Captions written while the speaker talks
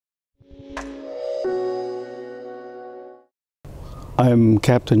I'm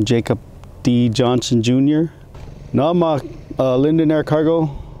Captain Jacob D. Johnson Jr. Now I'm a Linden Air Cargo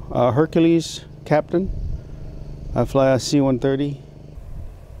Hercules captain. I fly a C-130.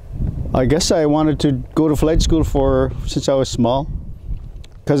 I guess I wanted to go to flight school since I was small,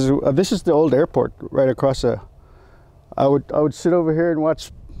 because this is the old airport right across I would sit over here and watch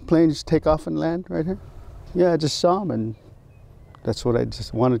planes take off and land right here. Yeah, I just saw them, and that's what I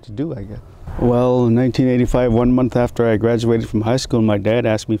just wanted to do, I guess. Well, in 1985, 1 month after I graduated from high school, my dad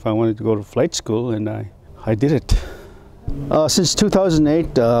asked me if I wanted to go to flight school, and I did it. Since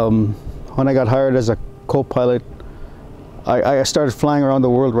 2008, when I got hired as a co-pilot, I started flying around the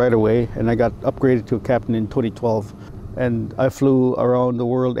world right away, and I got upgraded to a captain in 2012. And I flew around the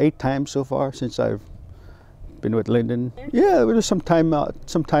world 8 times so far since I've been with Linden. Yeah, there was some time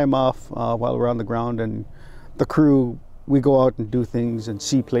off while we're on the ground, and the crew, we go out and do things and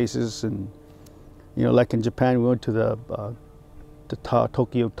see places. And you know, like in Japan, we went to the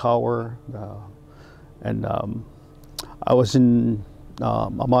Tokyo Tower, and I was in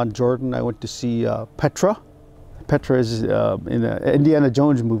Amman, Jordan. I went to see Petra. Petra is in an Indiana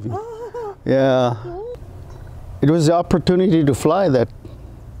Jones movie. Oh, yeah. Cool. It was the opportunity to fly that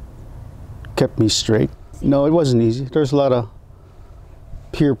kept me straight. No, it wasn't easy. There's a lot of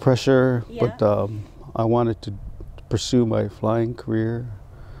peer pressure, yeah. But I wanted to pursue my flying career.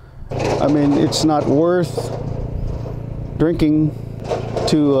 I mean, it's not worth drinking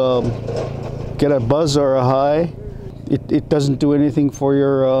to get a buzz or a high. It doesn't do anything for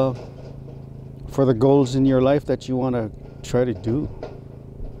your for the goals in your life that you want to try to do.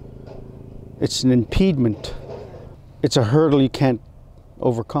 It's an impediment. It's a hurdle you can't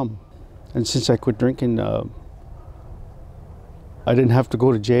overcome. And since I quit drinking, I didn't have to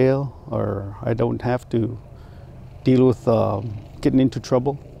go to jail, or I don't have to deal with getting into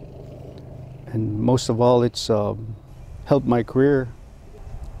trouble. And most of all, it's helped my career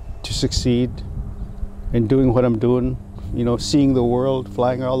to succeed in doing what I'm doing, you know, seeing the world,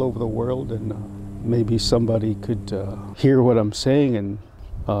 flying all over the world, and maybe somebody could hear what I'm saying and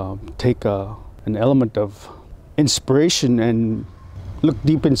take an element of inspiration and look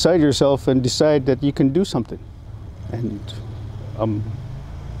deep inside yourself and decide that you can do something. And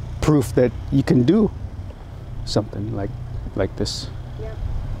proof that you can do something like this. Yeah.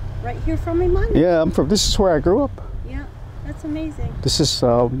 Right here from Amman? Yeah, this is where I grew up. Yeah, that's amazing. This is,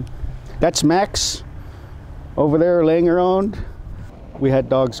 that's Max over there laying around. We had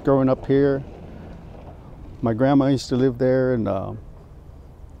dogs growing up here. My grandma used to live there, and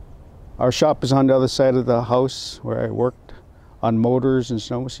our shop is on the other side of the house where I worked on motors and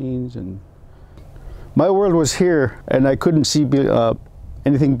snow machines. And my world was here, and I couldn't see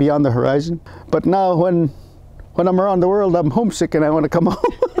anything beyond the horizon. But now when I'm around the world, I'm homesick and I want to come home.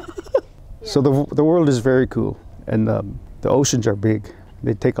 Yeah. So the world is very cool, and the oceans are big.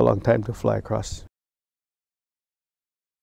 They take a long time to fly across.